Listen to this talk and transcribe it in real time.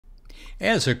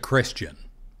As a Christian,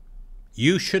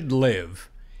 you should live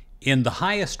in the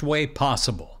highest way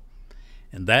possible,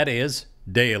 and that is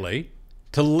daily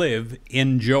to live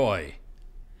in joy.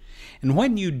 And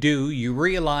when you do, you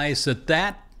realize that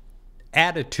that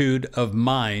attitude of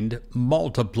mind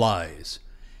multiplies.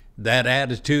 That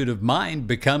attitude of mind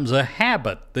becomes a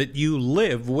habit that you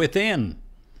live within.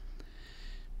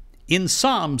 In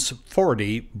Psalms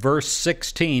 40, verse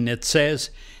 16, it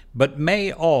says, "But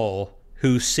may all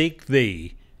who seek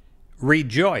thee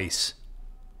rejoice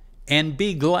and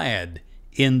be glad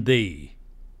in thee."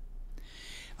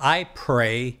 I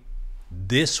pray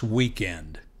this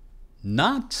weekend,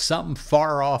 not some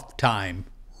far off time,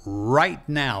 right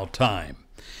now time,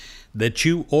 that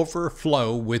you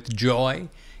overflow with joy,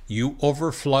 you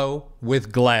overflow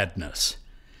with gladness.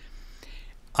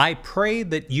 I pray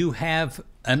that you have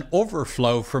an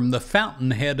overflow from the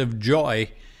fountainhead of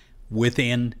joy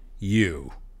within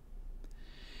you.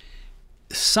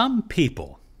 Some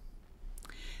people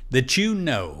that you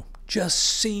know just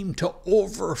seem to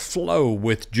overflow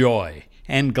with joy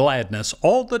and gladness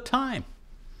all the time,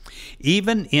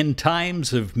 even in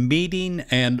times of meeting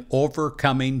and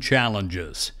overcoming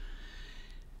challenges.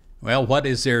 Well, what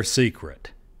is their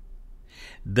secret?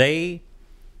 They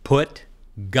put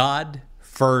God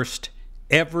first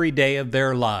every day of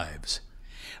their lives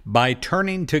by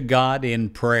turning to God in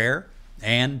prayer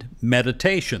and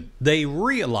meditation. They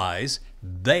realize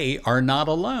they are not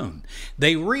alone.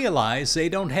 They realize they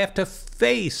don't have to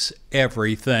face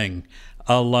everything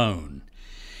alone.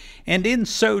 And in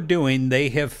so doing, they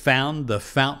have found the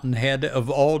fountainhead of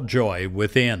all joy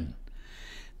within.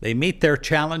 They meet their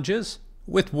challenges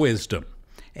with wisdom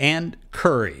and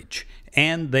courage,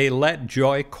 and they let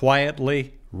joy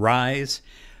quietly rise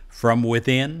from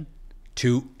within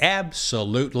to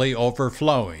absolutely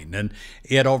overflowing. And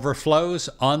it overflows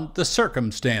on the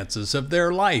circumstances of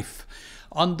their life,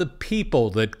 on the people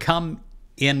that come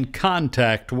in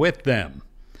contact with them.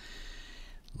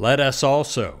 Let us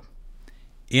also,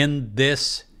 in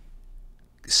this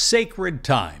sacred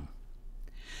time,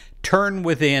 turn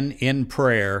within in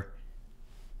prayer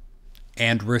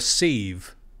and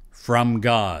receive from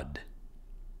God.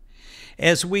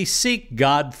 As we seek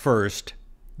God first,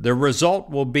 the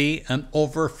result will be an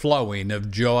overflowing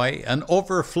of joy, an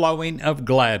overflowing of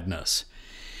gladness.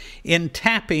 In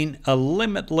tapping a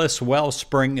limitless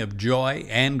wellspring of joy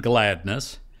and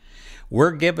gladness,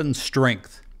 we're given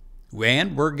strength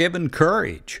and we're given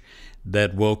courage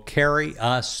that will carry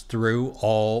us through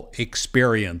all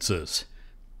experiences.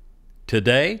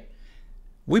 Today,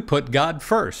 we put God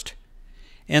first,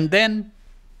 and then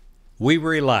we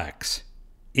relax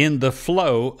in the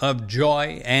flow of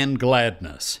joy and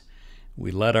gladness.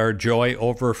 We let our joy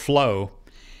overflow,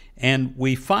 and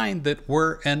we find that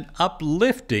we're an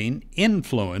uplifting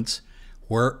influence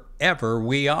wherever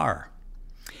we are.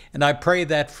 And I pray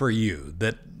that for you,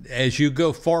 that as you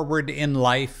go forward in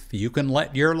life, you can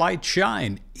let your light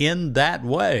shine in that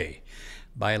way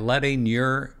by letting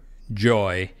your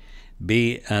joy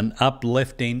be an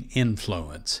uplifting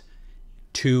influence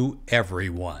to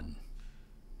everyone.